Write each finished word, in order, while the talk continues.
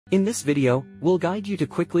In this video, we'll guide you to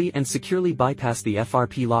quickly and securely bypass the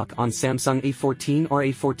FRP lock on Samsung A14 or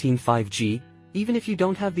A14 5G, even if you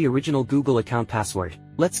don't have the original Google account password.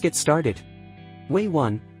 Let's get started. Way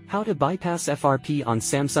 1. How to bypass FRP on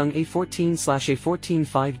Samsung A14/A14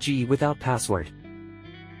 5G without password.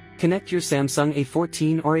 Connect your Samsung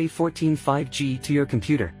A14 or A14 5G to your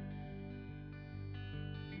computer.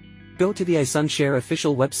 Go to the iSunshare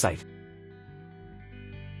official website.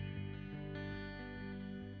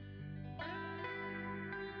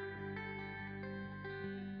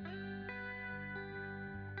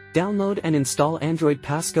 Download and install Android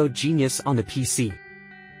Passcode Genius on the PC.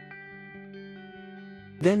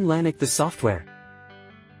 Then launch the software.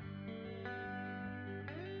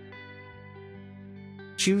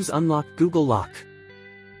 Choose Unlock Google Lock.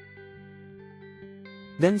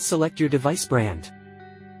 Then select your device brand.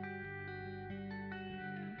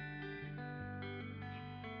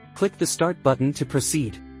 Click the Start button to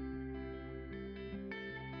proceed.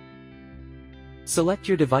 Select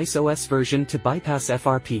your device OS version to bypass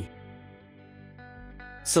FRP.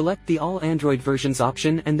 Select the All Android versions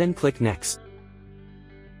option and then click Next.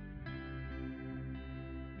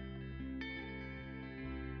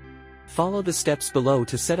 Follow the steps below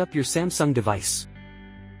to set up your Samsung device.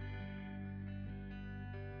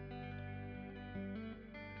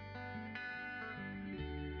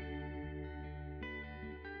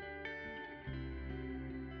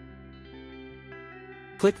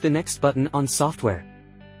 Click the Next button on Software.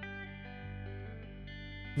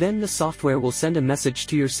 Then the software will send a message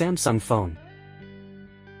to your Samsung phone.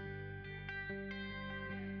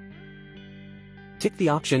 Tick the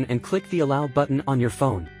option and click the Allow button on your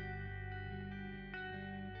phone.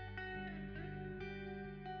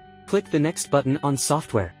 Click the Next button on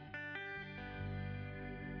Software.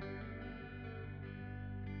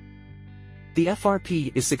 The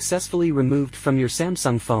FRP is successfully removed from your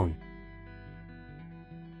Samsung phone.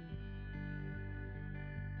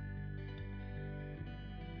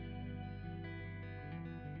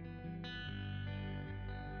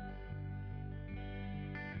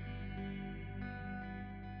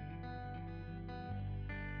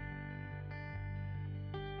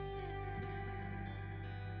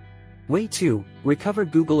 Way 2. Recover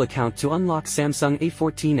Google account to unlock Samsung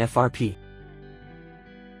A14 FRP.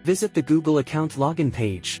 Visit the Google account login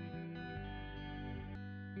page.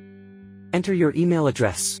 Enter your email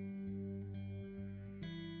address.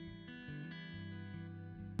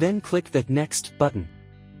 Then click the Next button.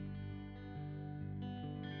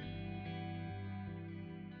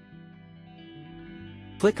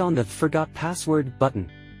 Click on the Forgot Password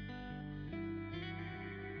button.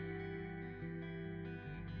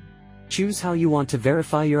 Choose how you want to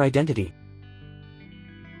verify your identity.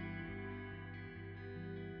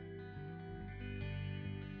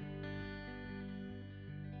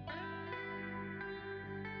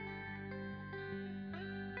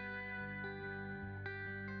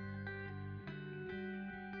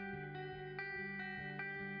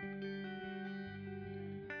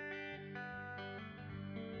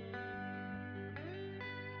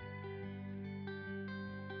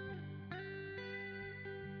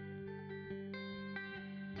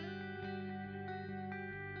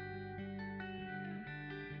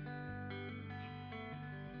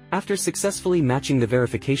 After successfully matching the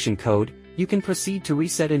verification code, you can proceed to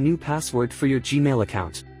reset a new password for your Gmail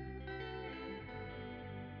account.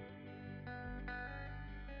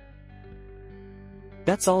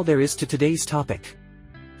 That's all there is to today's topic.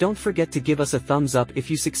 Don't forget to give us a thumbs up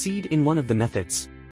if you succeed in one of the methods.